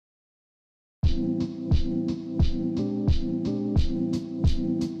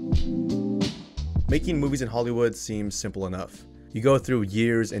Making movies in Hollywood seems simple enough. You go through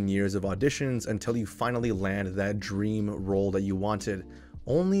years and years of auditions until you finally land that dream role that you wanted,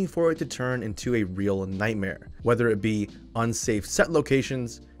 only for it to turn into a real nightmare, whether it be unsafe set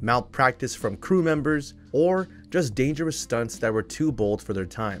locations, malpractice from crew members, or just dangerous stunts that were too bold for their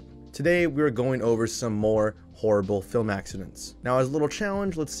time. Today, we're going over some more horrible film accidents. Now, as a little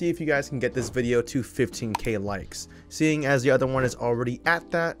challenge, let's see if you guys can get this video to 15K likes. Seeing as the other one is already at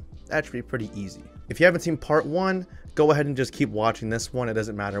that should be pretty easy. If you haven't seen part 1, go ahead and just keep watching this one. It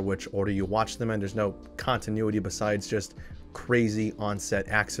doesn't matter which order you watch them in. There's no continuity besides just crazy on-set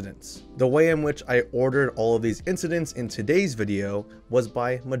accidents. The way in which I ordered all of these incidents in today's video was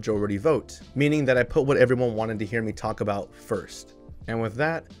by majority vote, meaning that I put what everyone wanted to hear me talk about first. And with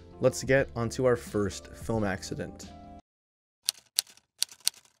that, let's get onto our first film accident.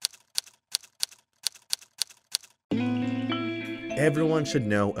 Everyone should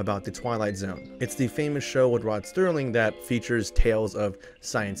know about The Twilight Zone. It's the famous show with Rod Serling that features tales of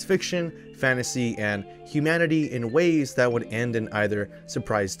science fiction, fantasy, and humanity in ways that would end in either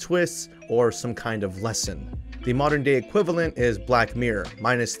surprise twists or some kind of lesson. The modern day equivalent is Black Mirror,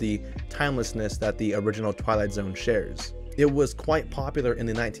 minus the timelessness that the original Twilight Zone shares. It was quite popular in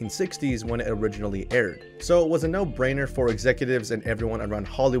the 1960s when it originally aired, so it was a no-brainer for executives and everyone around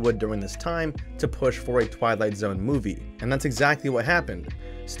Hollywood during this time to push for a Twilight Zone movie. And that's exactly what happened.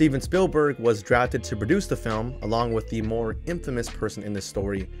 Steven Spielberg was drafted to produce the film, along with the more infamous person in this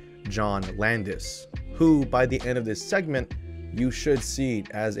story, John Landis, who by the end of this segment, you should see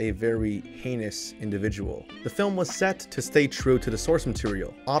as a very heinous individual. The film was set to stay true to the source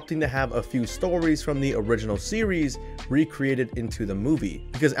material, opting to have a few stories from the original series recreated into the movie.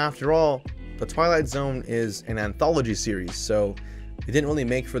 Because after all, The Twilight Zone is an anthology series, so it didn't really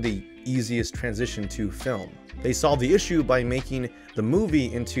make for the easiest transition to film. They solved the issue by making the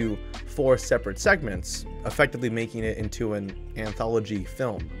movie into 4 separate segments, effectively making it into an anthology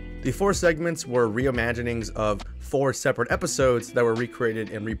film. The 4 segments were reimaginings of 4 separate episodes that were recreated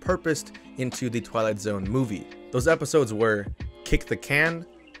and repurposed into the Twilight Zone movie. Those episodes were Kick the Can,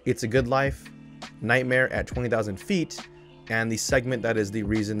 It's a Good Life, Nightmare at 20,000 Feet, and the segment that is the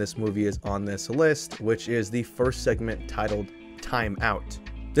reason this movie is on this list, which is the first segment titled Time Out.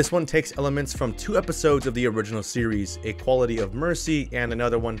 This one takes elements from 2 episodes of the original series, A Quality of Mercy and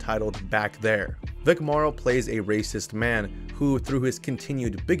another one titled Back There. Vic Morrow plays a racist man who, through his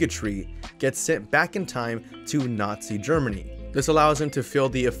continued bigotry, gets sent back in time to Nazi Germany. This allows him to feel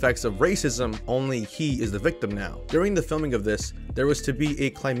the effects of racism, only he is the victim now. During the filming of this, there was to be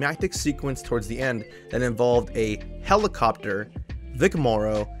a climactic sequence towards the end that involved a helicopter, Vic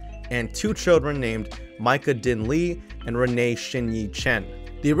Morrow, and 2 children named Micah Din Lee and Renee Shin-Yi Chen.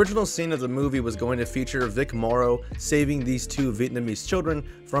 The original scene of the movie was going to feature Vic Morrow saving these 2 Vietnamese children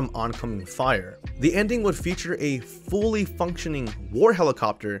from oncoming fire. The ending would feature a fully functioning war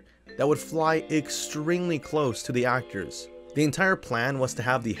helicopter that would fly extremely close to the actors. The entire plan was to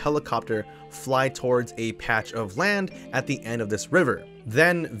have the helicopter fly towards a patch of land at the end of this river.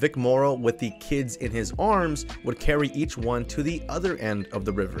 Then Vic Morrow, with the kids in his arms, would carry each one to the other end of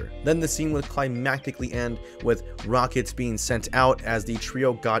the river. Then the scene would climactically end with rockets being sent out as the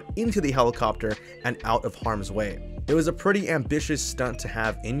trio got into the helicopter and out of harm's way. It was a pretty ambitious stunt to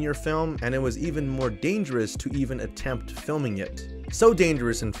have in your film, and it was even more dangerous to even attempt filming it. So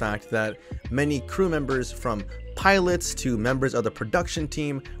dangerous, in fact, that many crew members, from pilots to members of the production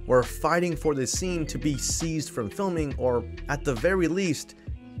team, were fighting for this scene to be seized from filming, or at the very least,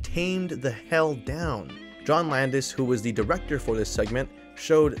 tamed the hell down. John Landis, who was the director for this segment,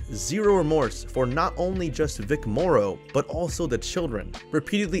 showed zero remorse for not only just Vic Morrow, but also the children,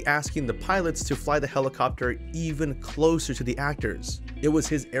 repeatedly asking the pilots to fly the helicopter even closer to the actors. It was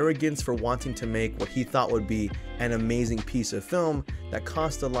his arrogance for wanting to make what he thought would be an amazing piece of film that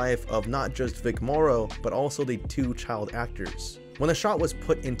cost the life of not just Vic Morrow, but also the 2 child actors. When the shot was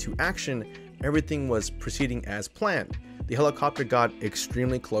put into action, everything was proceeding as planned. The helicopter got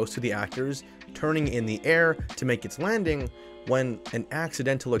extremely close to the actors, turning in the air to make its landing, when an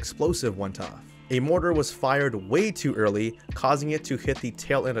accidental explosive went off. A mortar was fired way too early, causing it to hit the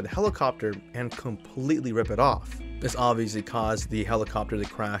tail end of the helicopter and completely rip it off. This obviously caused the helicopter to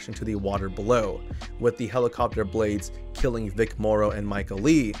crash into the water below, with the helicopter blades killing Vic Morrow and Micah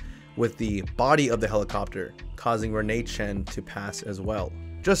Lee, with the body of the helicopter causing Renee Chen to pass as well.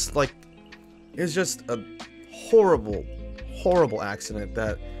 It's just a horrible, horrible accident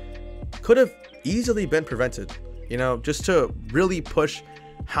that could have easily been prevented. You know, just to really push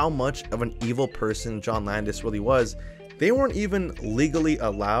how much of an evil person John Landis really was, They weren't even legally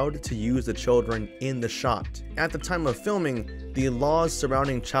allowed to use the children in the shot. At the time of filming, the laws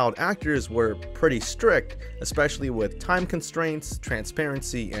surrounding child actors were pretty strict, especially with time constraints,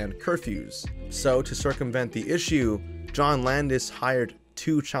 transparency, and curfews. So to circumvent the issue, John Landis hired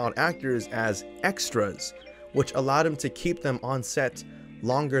 2 child actors as extras, which allowed him to keep them on set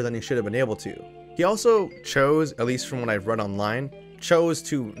longer than he should have been able to. He also chose, at least from what I've read online, chose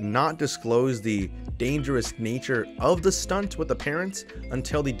to not disclose the dangerous nature of the stunt with the parents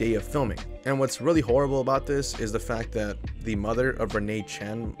until the day of filming. And what's really horrible about this is the fact that the mother of Renee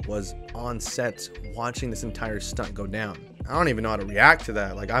Chen was on set watching this entire stunt go down. I don't even know how to react to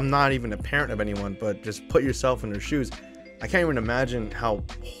that. Like, I'm not even a parent of anyone, but just put yourself in their shoes. I can't even imagine how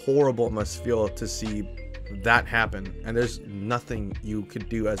horrible it must feel to see that happen, and there's nothing you could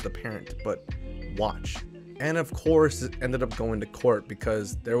do as the parent but watch. And of course, it ended up going to court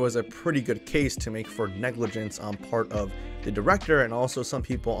because there was a pretty good case to make for negligence on part of the director and also some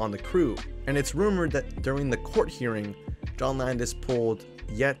people on the crew. And it's rumored that during the court hearing, John Landis pulled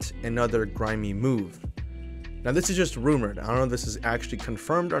yet another grimy move. Now, this is just rumored. I don't know if this is actually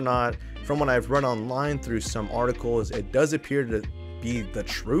confirmed or not. From what I've read online through some articles, it does appear to be the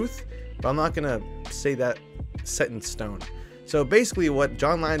truth, but I'm not gonna say that set in stone. So basically what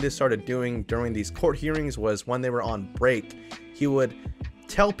John Landis started doing during these court hearings was, when they were on break, he would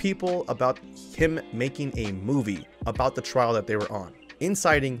tell people about him making a movie about the trial that they were on,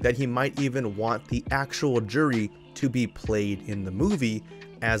 inciting that he might even want the actual jury to be played in the movie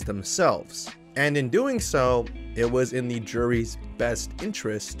as themselves. And in doing so, it was in the jury's best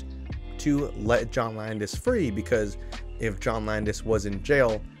interest to let John Landis free, because if John Landis was in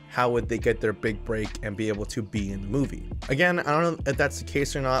jail, how would they get their big break and be able to be in the movie? Again, I don't know if that's the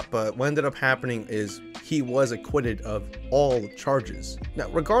case or not, but what ended up happening is he was acquitted of all charges. Now,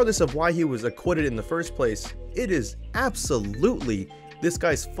 regardless of why he was acquitted in the first place, it is absolutely this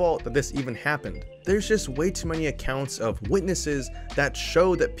guy's fault that this even happened. There's just way too many accounts of witnesses that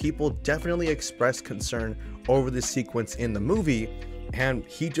show that people definitely expressed concern over the sequence in the movie, and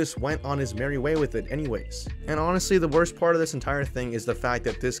he just went on his merry way with it anyways. And honestly, the worst part of this entire thing is the fact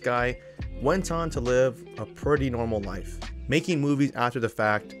that this guy went on to live a pretty normal life, making movies after the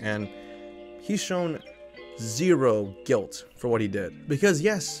fact, and he's shown zero guilt for what he did. Because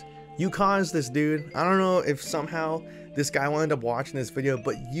yes, you caused this, dude. I don't know if somehow this guy will end up watching this video,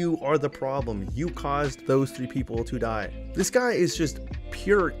 but you are the problem. You caused those 3 people to die. This guy is just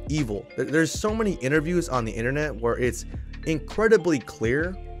pure evil. There's so many interviews on the internet where it's incredibly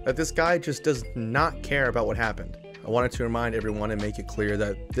clear that this guy just does not care about what happened. I wanted to remind everyone and make it clear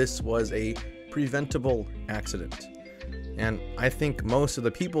that this was a preventable accident. And I think most of the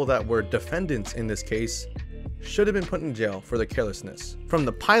people that were defendants in this case should have been put in jail for their carelessness. From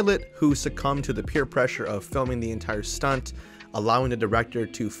the pilot, who succumbed to the peer pressure of filming the entire stunt, allowing the director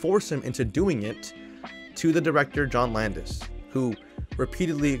to force him into doing it, to the director John Landis, who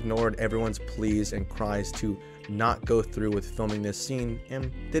repeatedly ignored everyone's pleas and cries to not go through with filming this scene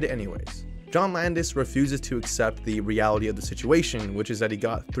and did it anyways. John Landis refuses to accept the reality of the situation, which is that he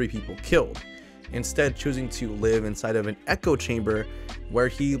got 3 people killed, instead choosing to live inside of an echo chamber where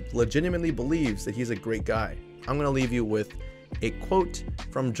he legitimately believes that he's a great guy. I'm going to leave you with a quote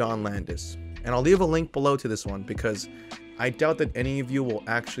from John Landis, and I'll leave a link below to this one because I doubt that any of you will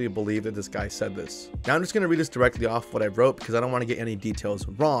actually believe that this guy said this. Now I'm just going to read this directly off what I wrote because I don't want to get any details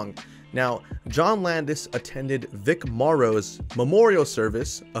wrong. Now, John Landis attended Vic Morrow's memorial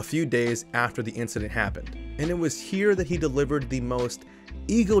service a few days after the incident happened, and it was here that he delivered the most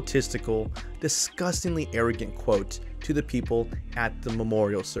egotistical, disgustingly arrogant quote to the people at the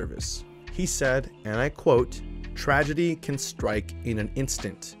memorial service. He said, and I quote, "Tragedy can strike in an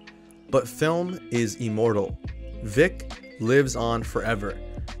instant, but film is immortal. Vic lives on forever.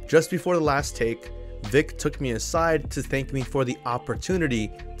 Just before the last take, Vic took me aside to thank me for the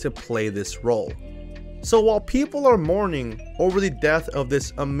opportunity to play this role." So while people are mourning over the death of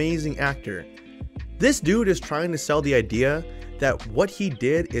this amazing actor, this dude is trying to sell the idea that what he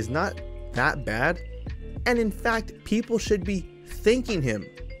did is not that bad, and in fact, people should be thanking him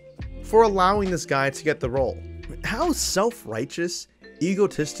for allowing this guy to get the role. How self-righteous,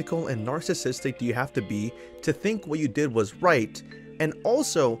 egotistical, and narcissistic do you have to be to think what you did was right, and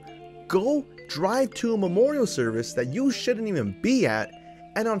also go drive to a memorial service that you shouldn't even be at,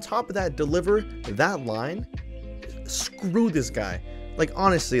 and on top of that, deliver that line? Screw this guy. Like,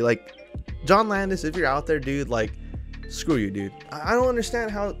 honestly, like, John Landis, if you're out there, dude, like, screw you, dude. I don't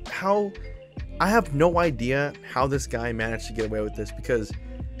understand how I have no idea how this guy managed to get away with this, because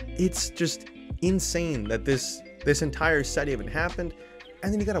it's just insane that this entire set even happened,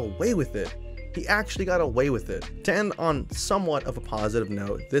 and then he got away with it. he actually got away with it. To end on somewhat of a positive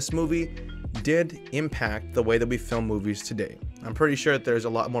note, this movie did impact the way that we film movies today. I'm pretty sure that there's a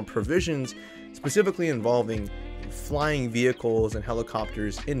lot more provisions specifically involving flying vehicles and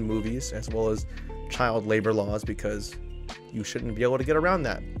helicopters in movies, as well as child labor laws, because you shouldn't be able to get around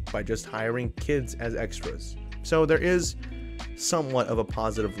that by just hiring kids as extras. So there is somewhat of a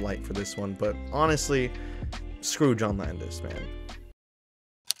positive light for this one, but honestly, screw John Landis, man.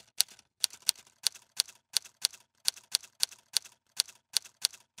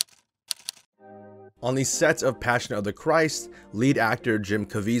 On the set of Passion of the Christ, lead actor Jim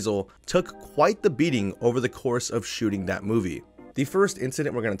Caviezel took quite the beating over the course of shooting that movie. The first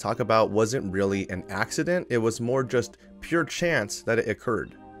incident we're going to talk about wasn't really an accident, it was more just pure chance that it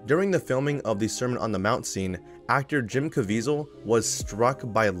occurred. During the filming of the Sermon on the Mount scene, actor Jim Caviezel was struck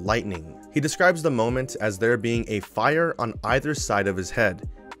by lightning. He describes the moment as there being a fire on either side of his head,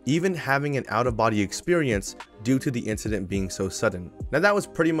 even having an out-of-body experience due to the incident being so sudden. Now that was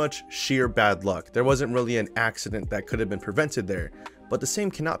pretty much sheer bad luck. There wasn't really an accident that could have been prevented there, but the same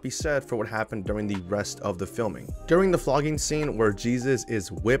cannot be said for what happened during the rest of the filming. During the flogging scene where Jesus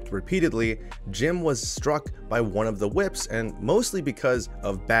is whipped repeatedly, Jim was struck by one of the whips, and mostly because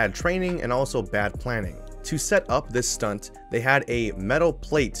of bad training and also bad planning. To set up this stunt, they had a metal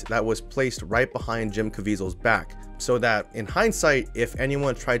plate that was placed right behind Jim Caviezel's back, so that in hindsight, if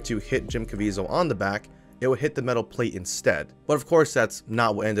anyone tried to hit Jim Caviezel on the back, it would hit the metal plate instead. But of course, that's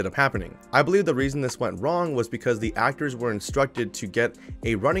not what ended up happening. I believe the reason this went wrong was because the actors were instructed to get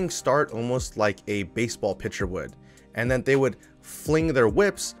a running start almost like a baseball pitcher would, and then they would fling their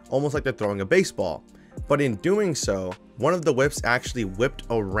whips almost like they're throwing a baseball. But in doing so, one of the whips actually whipped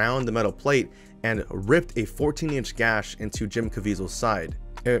around the metal plate and ripped a 14-inch gash into Jim Caviezel's side.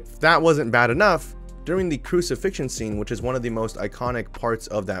 If that wasn't bad enough, during the crucifixion scene, which is one of the most iconic parts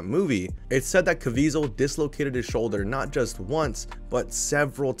of that movie, it's said that Caviezel dislocated his shoulder not just once, but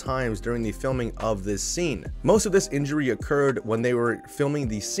several times during the filming of this scene. Most of this injury occurred when they were filming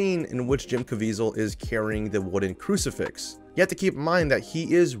the scene in which Jim Caviezel is carrying the wooden crucifix. You have to keep in mind that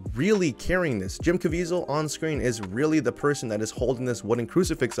he is really carrying this. Jim Caviezel on screen is really the person that is holding this wooden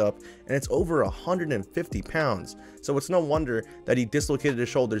crucifix up, and it's over 150 pounds. So it's no wonder that he dislocated his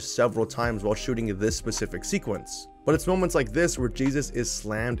shoulders several times while shooting this specific sequence. But it's moments like this where Jesus is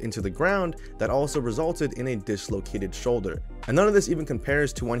slammed into the ground that also resulted in a dislocated shoulder. And none of this even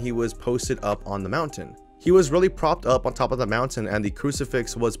compares to when he was posted up on the mountain. He was really propped up on top of the mountain and the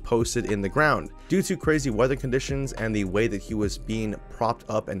crucifix was posted in the ground. Due to crazy weather conditions and the way that he was being propped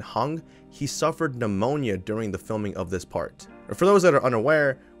up and hung, he suffered pneumonia during the filming of this part. For those that are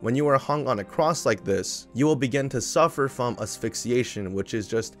unaware, when you are hung on a cross like this, you will begin to suffer from asphyxiation, which is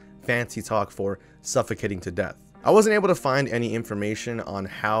just fancy talk for suffocating to death. I wasn't able to find any information on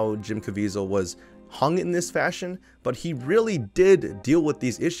how Jim Caviezel was hung in this fashion, but he really did deal with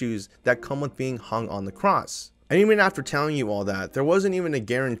these issues that come with being hung on the cross. And even after telling you all that, there wasn't even a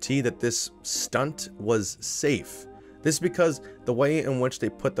guarantee that this stunt was safe. This is because the way in which they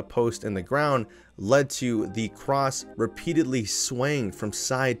put the post in the ground led to the cross repeatedly swaying from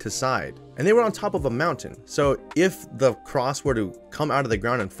side to side. And they were on top of a mountain, so if the cross were to come out of the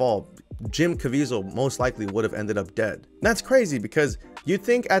ground and fall, Jim Caviezel most likely would have ended up dead. That's crazy because you'd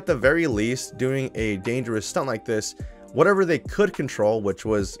think at the very least doing a dangerous stunt like this, whatever they could control, which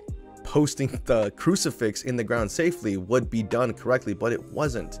was posting the crucifix in the ground safely, would be done correctly, but it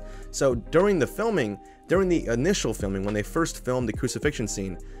wasn't. So during the initial filming, when they first filmed the crucifixion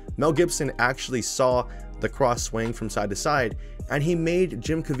scene, Mel Gibson actually saw the cross swaying from side to side, and he made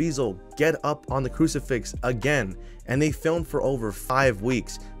Jim Caviezel get up on the crucifix again, and they filmed for over 5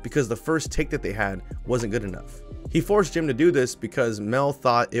 weeks because the first take that they had wasn't good enough. He forced Jim to do this because Mel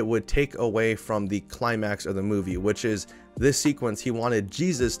thought it would take away from the climax of the movie, which is this sequence. He wanted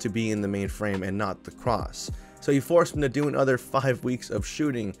Jesus to be in the main frame and not the cross. So he forced him to do another 5 weeks of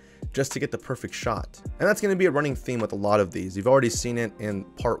shooting just to get the perfect shot. And that's going to be a running theme with a lot of these. You've already seen it in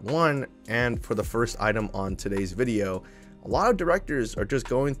part 1 and for the first item on today's video. A lot of directors are just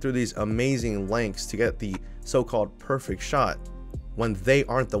going through these amazing lengths to get the so-called perfect shot when they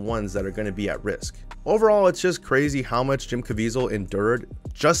aren't the ones that are going to be at risk. Overall, it's just crazy how much Jim Caviezel endured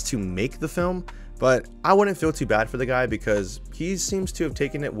just to make the film, but I wouldn't feel too bad for the guy because he seems to have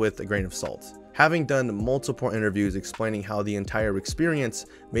taken it with a grain of salt, having done multiple interviews explaining how the entire experience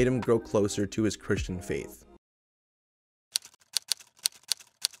made him grow closer to his Christian faith.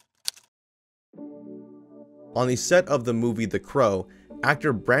 On the set of the movie The Crow,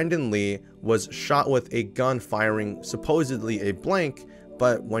 actor Brandon Lee was shot with a gun firing supposedly a blank,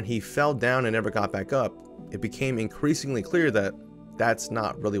 but when he fell down and never got back up, it became increasingly clear that that's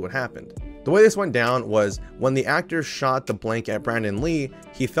not really what happened. The way this went down was when the actor shot the blank at Brandon Lee,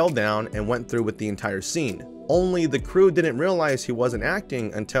 he fell down and went through with the entire scene. Only the crew didn't realize he wasn't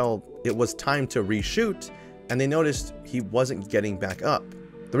acting until it was time to reshoot, and they noticed he wasn't getting back up.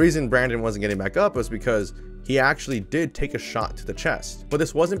 The reason Brandon wasn't getting back up was because he actually did take a shot to the chest, but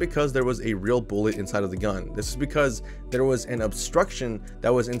this wasn't because there was a real bullet inside of the gun. This is because there was an obstruction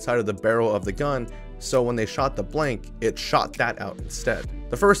that was inside of the barrel of the gun, so when they shot the blank, it shot that out instead.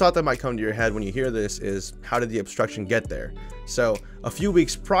 The first thought that might come to your head when you hear this is, how did the obstruction get there? So a few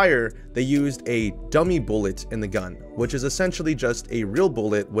weeks prior, they used a dummy bullet in the gun, which is essentially just a real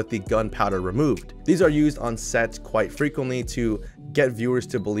bullet with the gunpowder removed. These are used on sets quite frequently to get viewers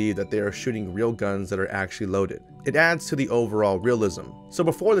to believe that they are shooting real guns that are actually loaded. It adds to the overall realism. So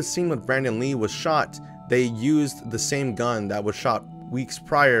before the scene with Brandon Lee was shot, they used the same gun that was shot weeks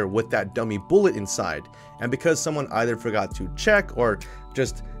prior with that dummy bullet inside, and because someone either forgot to check or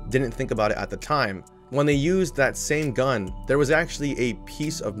just didn't think about it at the time, when they used that same gun, there was actually a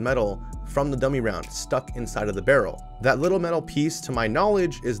piece of metal from the dummy round stuck inside of the barrel. That little metal piece, to my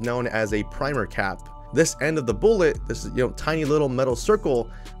knowledge, is known as a primer cap. This end of the bullet, this tiny little metal circle,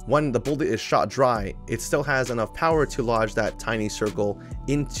 when the bullet is shot dry, it still has enough power to lodge that tiny circle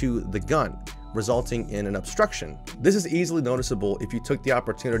into the gun, resulting in an obstruction. This is easily noticeable if you took the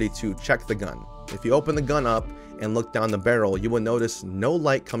opportunity to check the gun. If you open the gun up and look down the barrel, you will notice no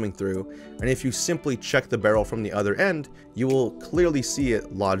light coming through, and if you simply check the barrel from the other end, you will clearly see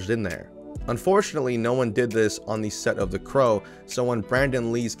it lodged in there. Unfortunately, no one did this on the set of The Crow, so when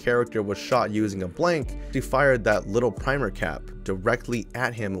Brandon Lee's character was shot using a blank, he fired that little primer cap directly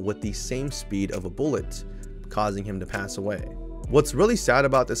at him with the same speed of a bullet, causing him to pass away. What's really sad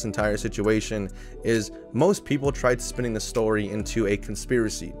about this entire situation is most people tried spinning the story into a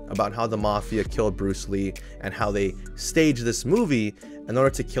conspiracy about how the mafia killed Bruce Lee and how they staged this movie in order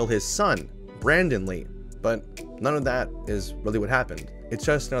to kill his son, Brandon Lee. But none of that is really what happened. It's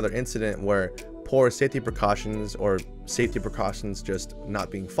just another incident where poor safety precautions or safety precautions just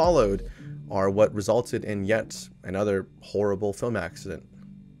not being followed are what resulted in yet another horrible film accident.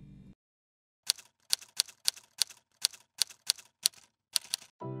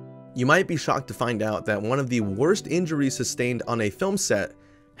 You might be shocked to find out that one of the worst injuries sustained on a film set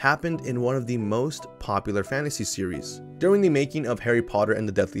happened in one of the most popular fantasy series. During the making of Harry Potter and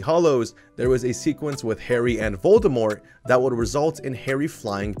the Deathly Hallows, there was a sequence with Harry and Voldemort that would result in Harry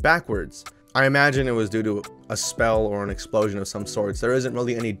flying backwards. I imagine it was due to a spell or an explosion of some sorts. There isn't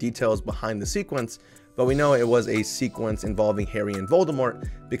really any details behind the sequence, but we know it was a sequence involving Harry and Voldemort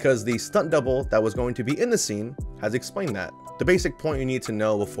because the stunt double that was going to be in the scene has explained that. The basic point you need to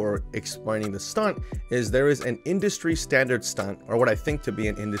know before explaining the stunt is there is an industry standard stunt, or what I think to be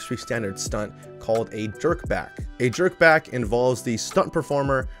an industry standard stunt, called a jerkback. A jerkback involves the stunt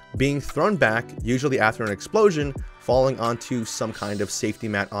performer being thrown back, usually after an explosion, falling onto some kind of safety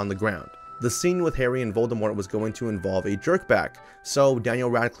mat on the ground. The scene with Harry and Voldemort was going to involve a jerkback, so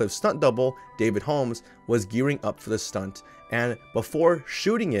Daniel Radcliffe's stunt double, David Holmes, was gearing up for the stunt, and before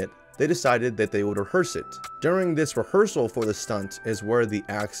shooting it, they decided that they would rehearse it. During this rehearsal for the stunt is where the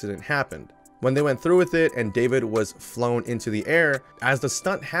accident happened. When they went through with it and David was flown into the air, as the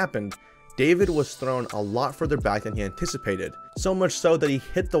stunt happened, David was thrown a lot further back than he anticipated, so much so that he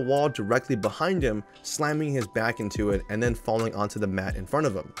hit the wall directly behind him, slamming his back into it and then falling onto the mat in front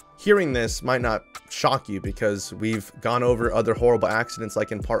of him. Hearing this might not shock you because we've gone over other horrible accidents,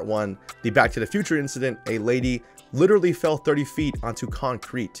 like in part 1, the Back to the Future incident. A lady literally fell 30 feet onto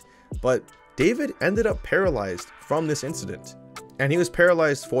concrete, but David ended up paralyzed from this incident, and he was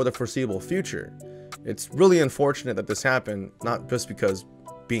paralyzed for the foreseeable future. It's really unfortunate that this happened, not just because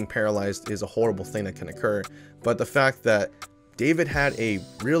being paralyzed is a horrible thing that can occur, but the fact that David had a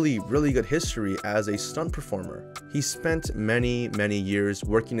really good history as a stunt performer. He spent many years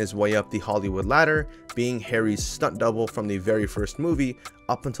working his way up the Hollywood ladder, being Harry's stunt double from the very first movie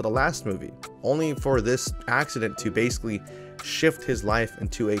up until the last movie, only for this accident to basically shift his life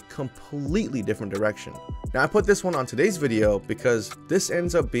into a completely different direction. Now, I put this one on today's video because this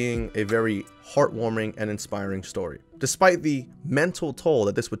ends up being a very heartwarming and inspiring story. Despite the mental toll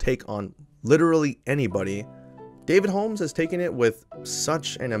that this would take on literally anybody, David Holmes has taken it with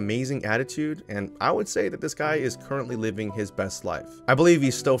such an amazing attitude, and I would say that this guy is currently living his best life. I believe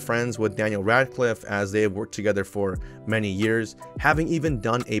he's still friends with Daniel Radcliffe, as they have worked together for many years, having even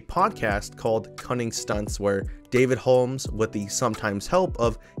done a podcast called Cunning Stunts, where David Holmes, with the sometimes help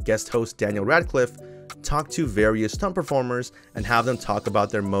of guest host Daniel Radcliffe, talk to various stunt performers and have them talk about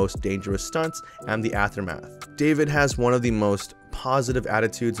their most dangerous stunts and the aftermath. David has one of the most positive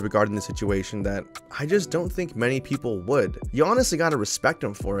attitudes regarding the situation that I just don't think many people would. You honestly gotta respect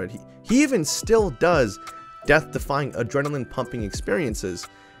him for it. He even still does death-defying, adrenaline-pumping experiences,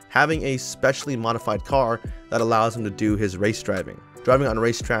 having a specially modified car that allows him to do his race driving on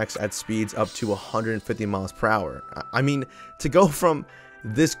racetracks at speeds up to 150 miles per hour. I mean, to go from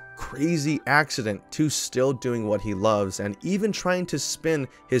this crazy accident to still doing what he loves and even trying to spin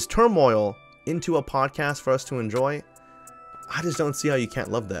his turmoil into a podcast for us to enjoy, I just don't see how you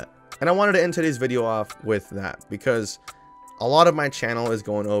can't love that. And I wanted to end today's video off with that because a lot of my channel is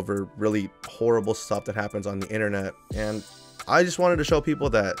going over really horrible stuff that happens on the internet, and I just wanted to show people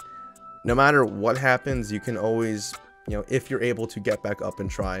that no matter what happens, you can always, if you're able to get back up and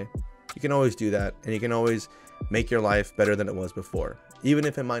try, you can always do that, and you can always make your life better than it was before, even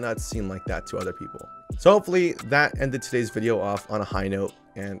if it might not seem like that to other people. So hopefully that ended today's video off on a high note,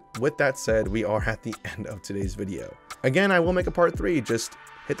 and with that said, we are at the end of today's video. Again, I will make a part 3, just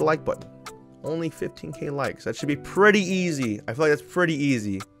hit the like button. Only 15k likes, that should be pretty easy. I feel like that's pretty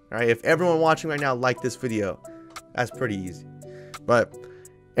easy. All right, if everyone watching right now liked this video, that's pretty easy. But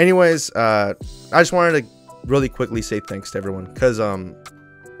anyways, I just wanted to really quickly say thanks to everyone, because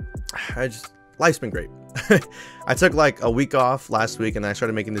life's been great. I took like a week off last week and I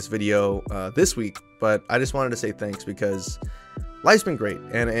started making this video this week, but I just wanted to say thanks because life's been great,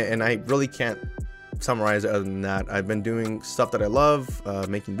 and I really can't summarize it other than that. I've been doing stuff that I love,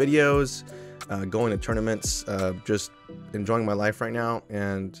 making videos, going to tournaments, just enjoying my life right now,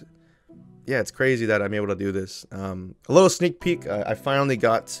 and yeah, it's crazy that I'm able to do this. A little sneak peek, I finally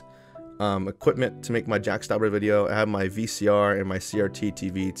got equipment to make my Jack Stauber video. I have my VCR and my CRT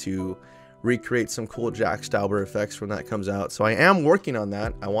TV to recreate some cool Jack Stauber effects when that comes out. So I am working on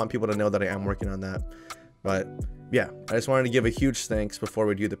that. I want people to know that I am working on that. But yeah, I just wanted to give a huge thanks before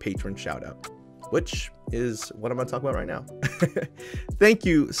we do the patron shout out, which is what I'm going to talk about right now. Thank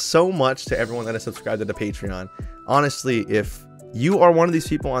you so much to everyone that has subscribed to the Patreon. Honestly, if you are one of these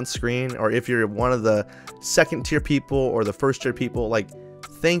people on screen, or if you're one of the second tier people or the first tier people, like,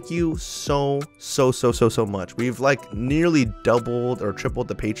 thank you so much. We've like nearly doubled or tripled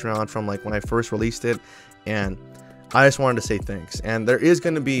the Patreon from like when I first released it, and I just wanted to say thanks. And there is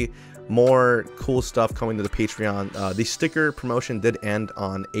going to be more cool stuff coming to the Patreon. The sticker promotion did end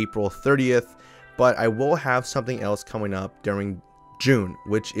on April 30th, but I will have something else coming up during June,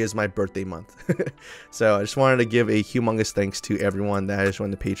 which is my birthday month. So I just wanted to give a humongous thanks to everyone that has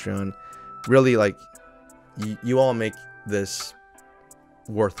joined the Patreon. Really, like, you all make this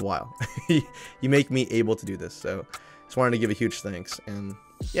worthwhile. You make me able to do this, so just wanted to give a huge thanks. And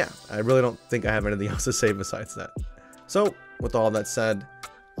yeah, I really don't think I have anything else to say besides that. So with all that said,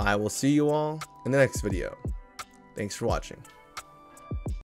 I will see you all in the next video. Thanks for watching.